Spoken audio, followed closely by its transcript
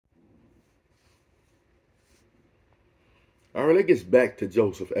All right, let's get back to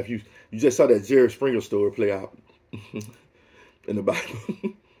Joseph. If you just saw that Jerry Springer story play out in the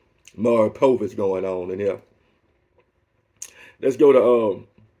Bible, more Povich going on in here. Let's go to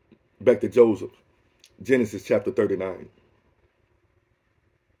back to Joseph, Genesis chapter 39.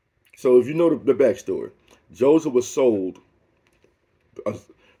 So if you know the backstory, Joseph was uh,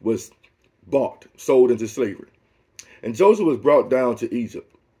 was sold into slavery, and Joseph was brought down to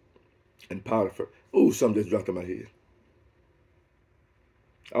Egypt and Potiphar. Ooh, something just dropped in my head.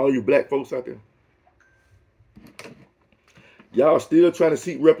 All you black folks out there, y'all still trying to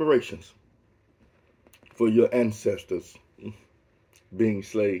seek reparations for your ancestors being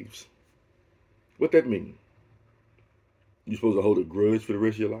slaves. What that mean? You supposed to hold a grudge for the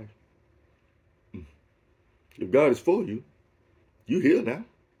rest of your life? If God is for you, you here now.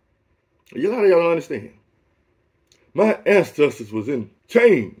 A lot of y'all don't understand. My ancestors was in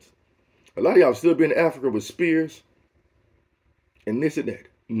chains. A lot of y'all still been in Africa with spears and this and that.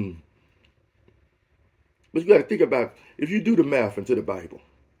 But you got to think about, if you do the math into the Bible,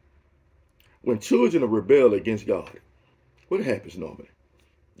 when children rebel against God, what happens normally?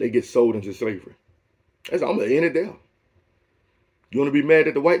 They get sold into slavery. I'm going to end it there. You want to be mad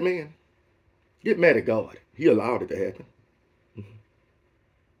at the white man? Get mad at God. He allowed it to happen.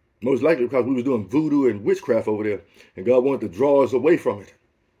 Most likely because we was doing voodoo and witchcraft over there, and God wanted to draw us away from it.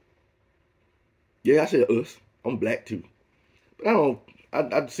 Yeah, I said us. I'm black too. But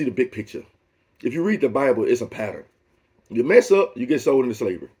I see the big picture. If you read the Bible, it's a pattern. You mess up, you get sold into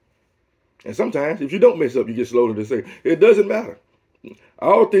slavery. And sometimes, if you don't mess up, you get sold into slavery. It doesn't matter.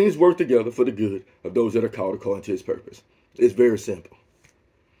 All things work together for the good of those that are called according to his purpose. It's very simple.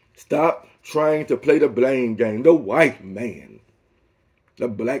 Stop trying to play the blame game. The white man, the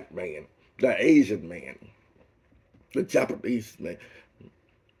black man, the Asian man, the Japanese man.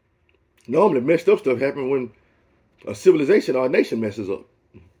 Normally, messed up stuff happens when a civilization or a nation messes up.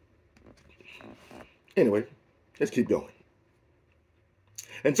 Anyway, let's keep going.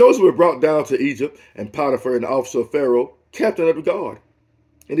 And Joseph was brought down to Egypt, and Potiphar, an officer of Pharaoh, captain of the guard,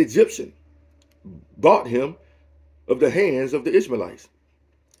 an Egyptian, bought him of the hands of the Ishmaelites,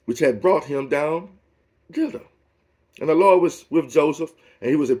 which had brought him down thither. And the Lord was with Joseph, and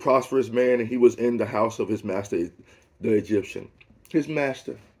he was a prosperous man, and he was in the house of his master, the Egyptian. His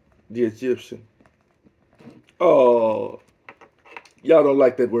master, the Egyptian. Oh, y'all don't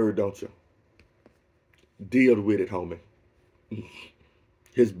like that word, don't you? Deal with it, homie.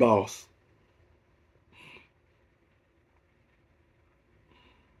 His boss.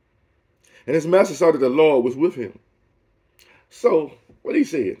 And his master saw that the Lord was with him. So, what he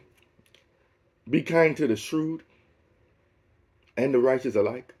said, be kind to the shrewd and the righteous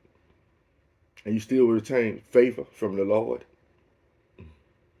alike, and you still retain favor from the Lord.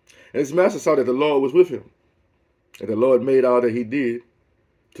 And his master saw that the Lord was with him, and the Lord made all that he did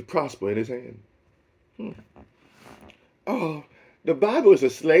to prosper in his hand. Oh, the Bible is a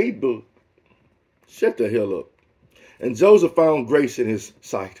slave book. Shut the hell up. And Joseph found grace in his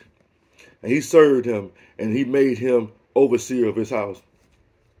sight, and he served him, and he made him overseer of his house.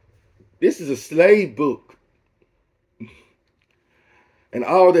 This is a slave book. And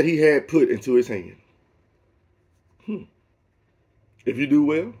all that he had put into his hand. If you do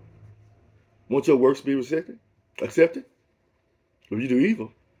well, won't your works be accepted? If you do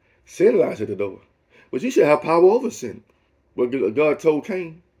evil, sin lies at the door. But you should have power over sin. What God told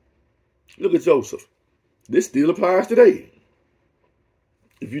Cain. Look at Joseph. This still applies today.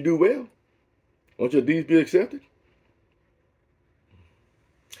 If you do well, won't your deeds be accepted?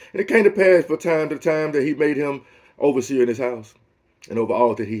 And it came to pass from time to time that he made him overseer in his house and over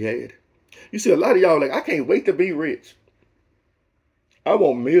all that he had. You see, a lot of y'all like, I can't wait to be rich. I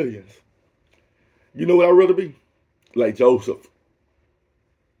want millions. You know what I'd rather be? Like Joseph.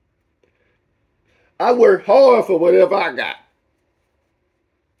 I work hard for whatever I got.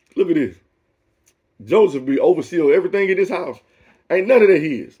 Look at this. Joseph be overseer of everything in his house. Ain't none of that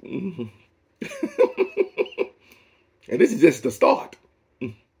his. And this is just the start.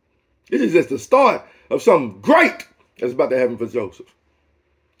 This is just the start of something great that's about to happen for Joseph.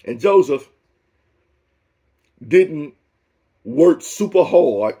 And Joseph didn't work super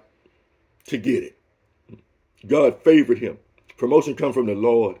hard to get it. God favored him. Promotion comes from the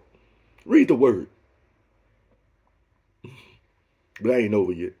Lord. Read the word. But I ain't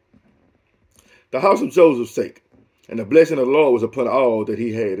over yet. The house of Joseph's sake, and the blessing of the Lord was upon all that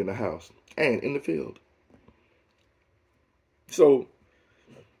he had in the house and in the field. So,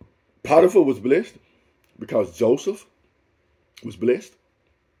 Potiphar was blessed because Joseph was blessed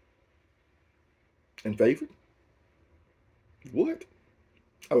and favored. What?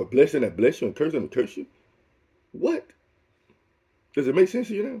 I have a blessing that bless you and curse them to curse you? What? Does it make sense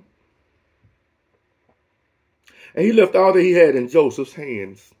to you now? And he left all that he had in Joseph's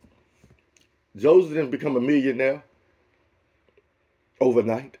hands. Joseph didn't become a millionaire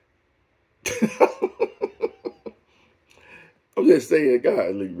overnight. I'm just saying,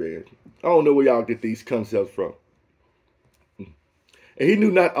 godly, man. I don't know where y'all get these concepts from. And he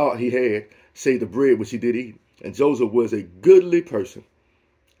knew not aught he had, save the bread which he did eat. And Joseph was a goodly person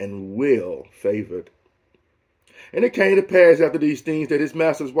and well favored. And it came to pass after these things that his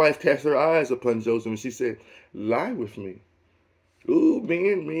master's wife cast her eyes upon Joseph, and she said, lie with me. Ooh,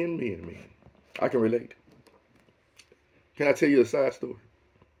 men. I can relate. Can I tell you a side story?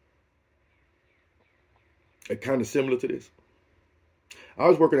 Kind of similar to this. I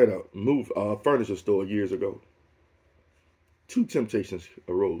was working at a furniture store years ago. Two temptations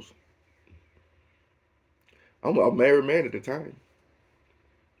arose. I'm a married man at the time.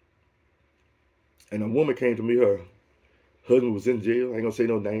 And a woman came to me, her husband was in jail. I ain't gonna say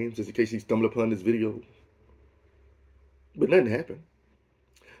no names just in case he stumbled upon this video. But nothing happened.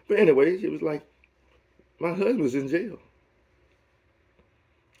 But anyway, it was like, my husband was in jail.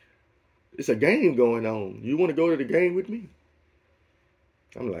 It's a game going on. You want to go to the game with me?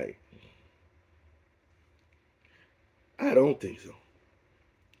 I'm like, I don't think so.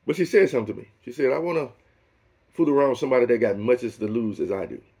 But she said something to me. She said, I want to fool around with somebody that got much as to lose as I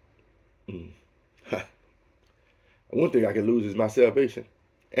do. One thing I can lose is my salvation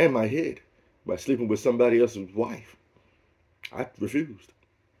and my head by sleeping with somebody else's wife. I refused.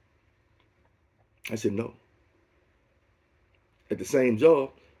 I said no. At the same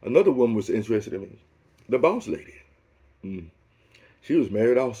job, another woman was interested in me. The boss lady. She was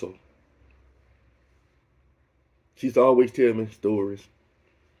married also. She used to always tell me stories.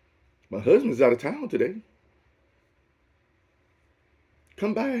 My husband's out of town today.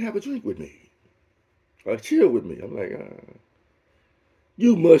 Come by and have a drink with me. Or chill with me. I'm like,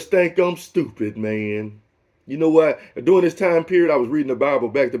 you must think I'm stupid, man. You know what? During this time period, I was reading the Bible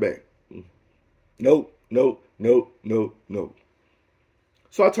back to back. Nope.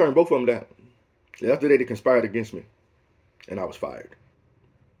 So I turned both of them down. And after that, they conspired against me. And I was fired.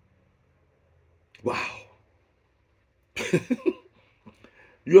 Wow.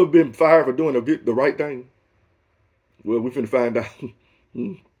 You ever been fired for doing the right thing? Well, we finna find out.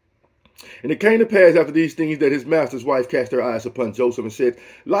 And it came to pass after these things that his master's wife cast her eyes upon Joseph and said,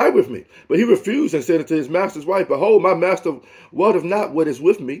 lie with me. But he refused and said unto his master's wife, behold, my master wotteth not what is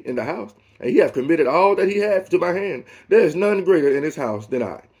with me in the house, and he hath committed all that he hath to my hand. There is none greater in his house than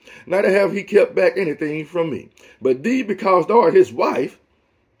I. Neither have he kept back anything from me. But thee, because thou art his wife,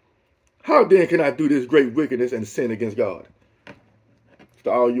 how then can I do this great wickedness and sin against God?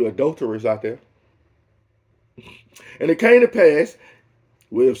 To all you adulterers out there. And it came to pass,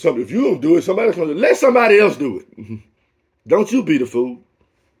 well, if you don't do it, somebody else gonna do it. Let somebody else do it. Don't you be the fool.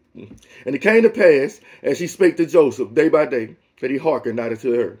 And it came to pass, as she spake to Joseph day by day, that he hearkened not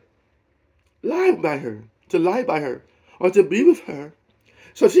unto her. Lie by her, or to be with her.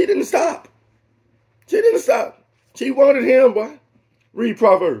 So she didn't stop. She wanted him, boy. Read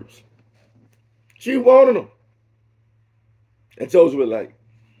Proverbs. She wanted him. And Joseph was like,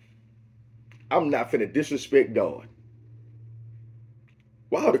 I'm not finna disrespect God.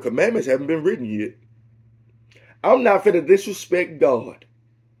 Wow, the commandments haven't been written yet. I'm not finna disrespect God.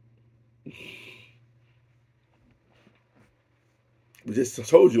 We just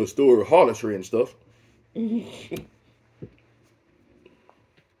told you a story of harlotry and stuff. And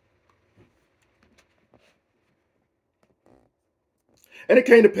it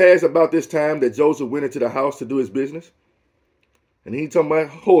came to pass about this time that Joseph went into the house to do his business. And he talking about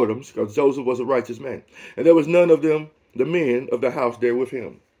whoredoms, because Joseph was a righteous man. And there was none of them, the men of the house, there with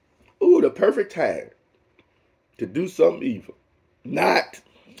him. Ooh, the perfect time to do something evil. Not.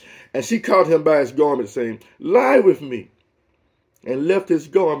 And she caught him by his garment, saying, lie with me. And left his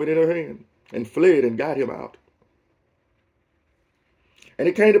garment in her hand, and fled and got him out. And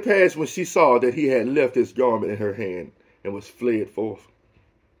it came to pass when she saw that he had left his garment in her hand, and was fled forth,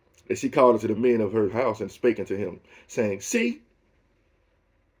 that she called unto the men of her house, and spake unto him, saying, see,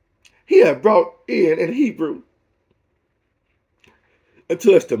 he had brought in Hebrew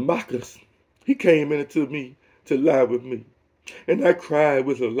unto us to mock us. He came in unto me to lie with me. And I cried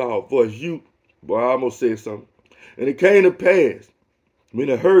with a loud voice. Boy, I almost said something. And it came to pass when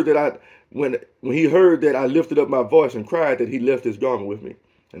he heard that I lifted up my voice and cried, that he left his garment with me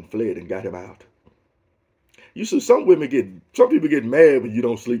and fled and got him out. You see, some people get mad when you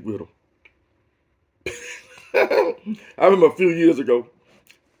don't sleep with them. I remember a few years ago,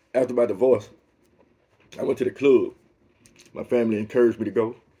 after my divorce, I went to the club. My family encouraged me to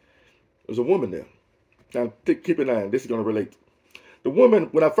go. There was a woman there. Now, keep in mind, this is going to relate. The woman,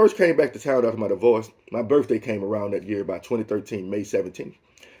 when I first came back to town after my divorce, my birthday came around that year, about 2013, May 17th.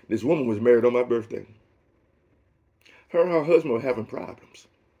 This woman was married on my birthday. Her and her husband were having problems.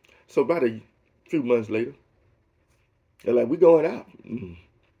 So about a few months later, they're like, we're going out. And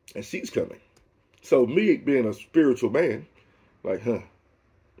she's coming. So me being a spiritual man, like,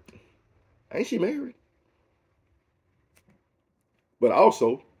 ain't she married? But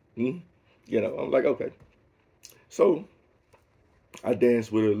also, I'm like, okay. So I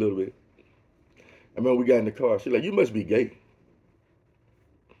danced with her a little bit. I remember we got in the car. She's like, you must be gay.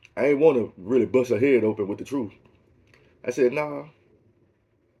 I ain't want to really bust her head open with the truth. I said, nah,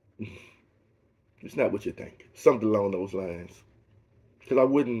 it's not what you think. Something along those lines. Because I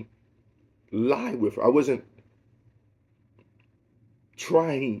wouldn't lie with her. I wasn't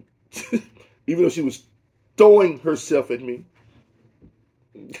trying, even though she was throwing herself at me.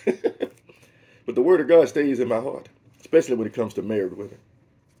 But the word of God stays in my heart, especially when it comes to married women.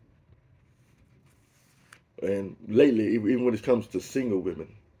 And lately, even when it comes to single women,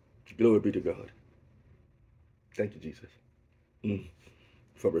 glory be to God. Thank you, Jesus,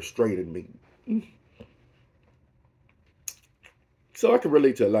 for restraining me. So I can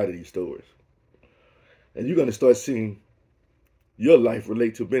relate to a lot of these stories. And you're going to start seeing your life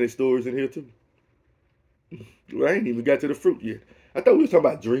relate to many stories in here too. Well, I ain't even got to the fruit yet. I thought we were talking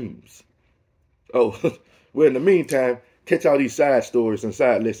about dreams. Oh, well, in the meantime, catch all these side stories and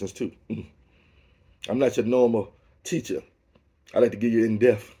side lessons too. I'm not your normal teacher. I like to give you in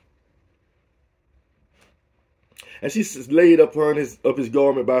depth. And she laid up his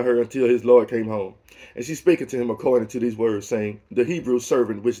garment by her until his Lord came home. And she spake unto him according to these words, saying, the Hebrew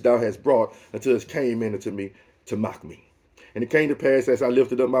servant which thou hast brought until it came in unto me to mock me. And it came to pass, as I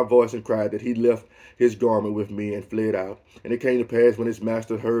lifted up my voice and cried, that he left his garment with me and fled out. And it came to pass, when his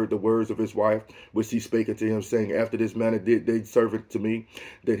master heard the words of his wife, which she spake unto him, saying, after this manner did they servant to me,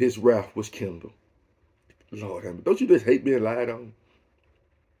 that his wrath was kindled. Lord, don't you just hate being lied on?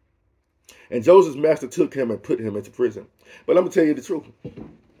 And Joseph's master took him and put him into prison. But I'm going to tell you the truth.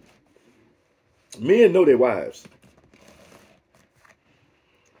 Men know their wives.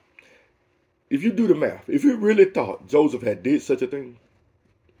 If you do the math, if you really thought Joseph had did such a thing,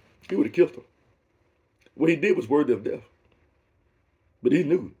 he would have killed him. What he did was worthy of death. But he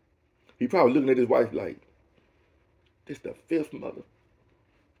knew. He probably looking at his wife like, this the fifth mother.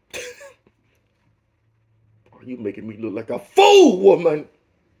 Are you making me look like a fool, woman?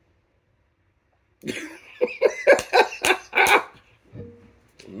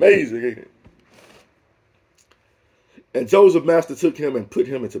 Amazing, ain't it? And Joseph's master took him and put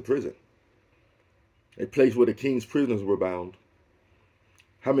him into prison, a place where the king's prisoners were bound.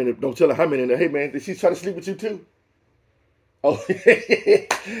 How many? Don't tell her how many. Hey man, did she try to sleep with you too? Oh,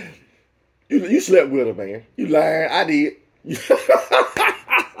 you slept with her, man. You lying? I did.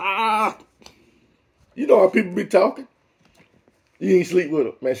 You know how people be talking. You ain't sleep with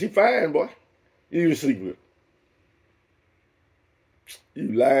her, man. She fine, boy. You didn't sleep with her.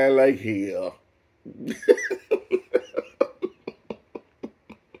 You lying like hell.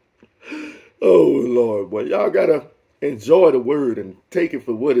 Oh, Lord, boy. Y'all got to enjoy the word and take it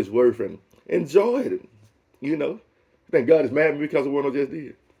for what it's worth and enjoy it. You know, I think God is mad at me because of what I just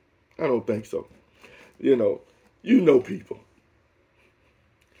did. I don't think so. You know people.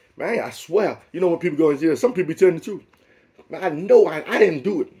 Man, I swear, when people go in jail, some people be telling the truth. Man, I know I didn't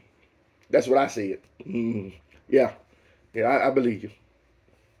do it. That's what I said. Yeah, I believe you.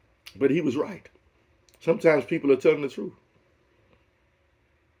 But he was right. Sometimes people are telling the truth.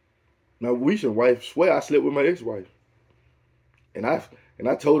 Now, Weisha's wife swear I slept with my ex-wife. And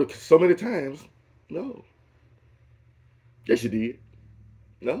I told her so many times, no. Yes, you did.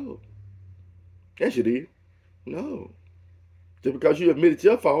 No. Yes, you did. No. Just because you admitted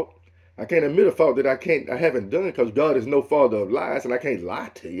your fault, I can't admit a fault that I haven't done, because God is no father of lies, and I can't lie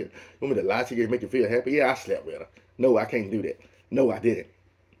to you. You want me to lie to you and make you feel happy? Yeah, I slept with her. No, I can't do that. No, I didn't.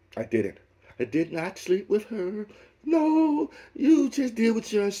 I didn't. I did not sleep with her. No, you just did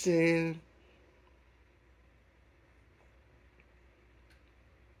what you're saying.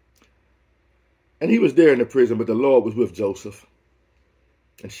 And he was there in the prison, but the Lord was with Joseph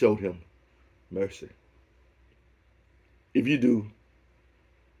and showed him mercy. If you do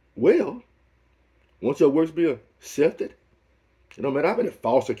well, won't your works be accepted? It don't matter how many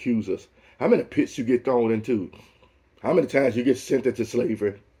false accusers, how many pits you get thrown into, how many times you get sentenced to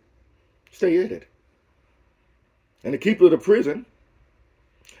slavery. Stay in it. And the keeper of the prison,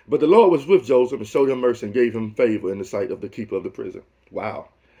 but the Lord was with Joseph and showed him mercy and gave him favor in the sight of the keeper of the prison. Wow.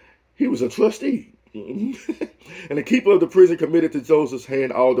 He was a trustee. And the keeper of the prison committed to Joseph's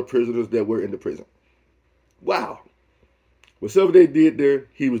hand all the prisoners that were in the prison. Wow. Whatsoever they did there,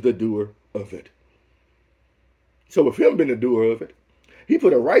 he was the doer of it. So with him being the doer of it, he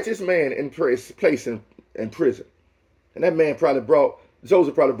put a righteous man in place in prison. And that man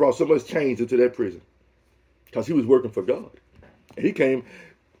Joseph probably brought so much change into that prison because he was working for God. And he came,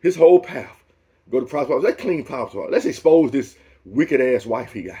 his whole path, go to prosper. Let's clean prosper. Let's expose this wicked ass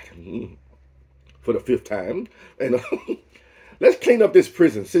wife he got for the 5th time. And let's clean up this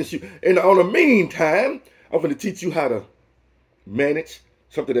prison. And on the meantime, I'm going to teach you how to manage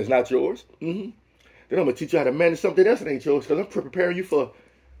something that's not yours. Then I'm going to teach you how to manage something else that ain't yours because I'm preparing you for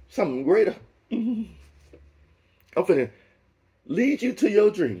something greater. I'm going to lead you to your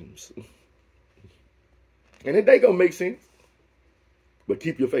dreams. And it ain't going to make sense. But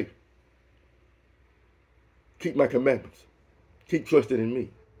keep your faith. Keep my commandments. Keep trusting in me.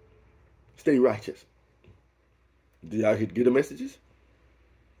 Stay righteous. Did y'all get the messages?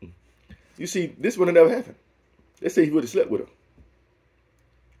 You see, this would have never happened. Let's say he would have slept with her.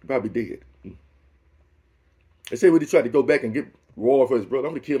 He'd probably dead. Let's say when he tried to go back and get war for his brother.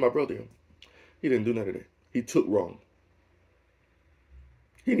 I'm going to kill my brother. He didn't do none of that. He took wrong.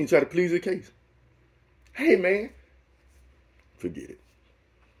 He didn't try to please the case. Hey, man. Forget it.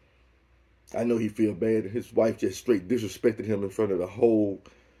 I know he feel bad. His wife just straight disrespected him in front of the whole,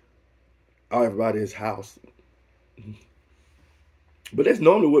 everybody in his house. But that's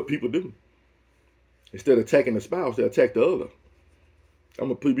normally what people do. Instead of attacking the spouse, they attack the other. I'm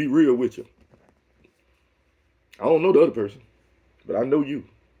going to be real with you. I don't know the other person, but I know you.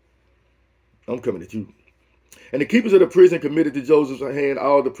 I'm coming at you. And the keepers of the prison committed to Joseph's hand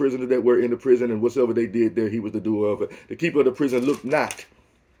all the prisoners that were in the prison, and whatsoever they did there, he was the doer of it. The keeper of the prison looked not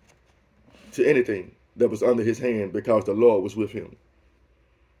to anything that was under his hand, because the Lord was with him.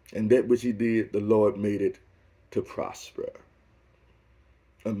 And that which he did, the Lord made it to prosper.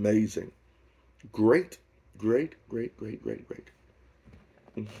 Amazing. Great, great, great, great, great, great.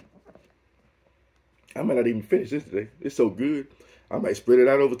 I might not even finish this today. It's so good. I might spread it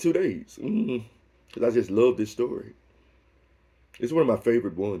out over 2 days. Because I just love this story. It's one of my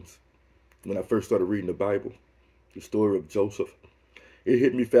favorite ones. When I first started reading the Bible, the story of Joseph, it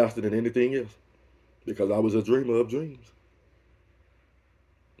hit me faster than anything else because I was a dreamer of dreams.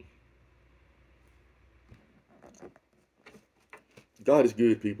 God is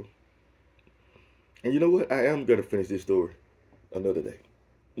good, people. And you know what? I am going to finish this story another day.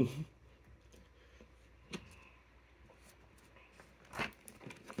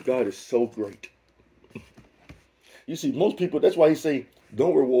 God is so great. You see, most people, that's why he say,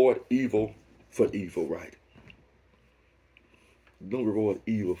 don't reward evil for evil, right? Don't reward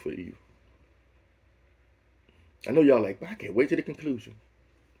evil for evil. I know y'all like, I can't wait to the conclusion.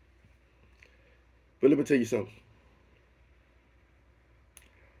 But let me tell you something.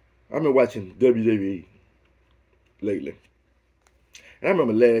 I've been watching WWE lately. And I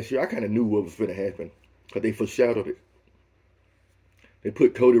remember last year, I kind of knew what was going to happen because they foreshadowed it. They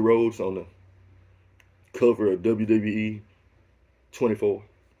put Cody Rhodes on the cover of WWE 24.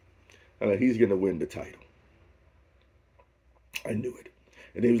 I'm like, he's going to win the title. I knew it.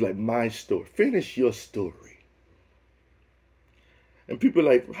 And he was like, my story. Finish your story. And people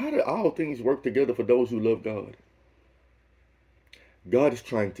are like, how do all things work together for those who love God? God is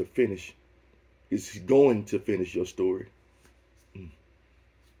trying to finish. He's going to finish your story.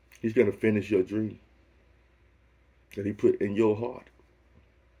 He's going to finish your dream that he put in your heart.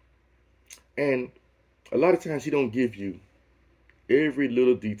 And a lot of times he don't give you every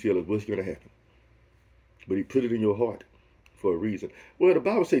little detail of what's going to happen. But he put it in your heart for a reason. Well, the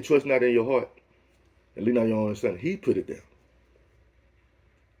Bible says trust not in your heart and lean on your own understanding. He put it there.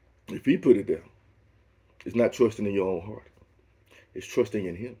 If he put it there, it's not trusting in your own heart. It's trusting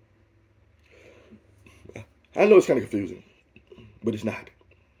in him. I know it's kind of confusing, but it's not.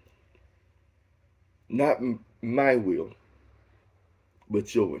 Not my will,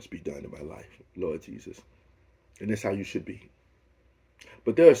 but yours be done in my life, Lord Jesus. And that's how you should be.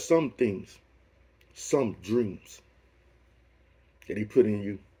 But there are some things, some dreams that he put in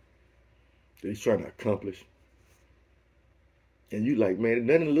you that he's trying to accomplish. And you like, man,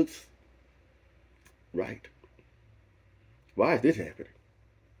 nothing looks right. Why is this happening?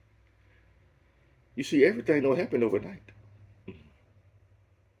 You see, everything don't happen overnight.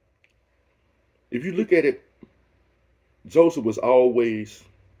 If you look at it, Joseph was always,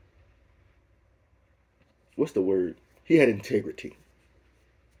 what's the word? He had integrity.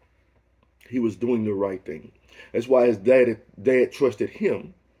 He was doing the right thing. That's why his dad trusted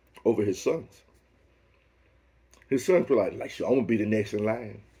him over his sons. His sons were like, I'm going to be the next in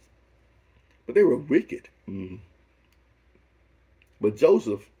line. But they were wicked. But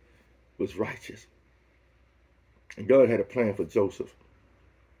Joseph was righteous. And God had a plan for Joseph.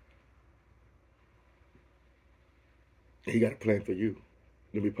 He got a plan for you.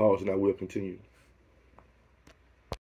 Let me pause and I will continue.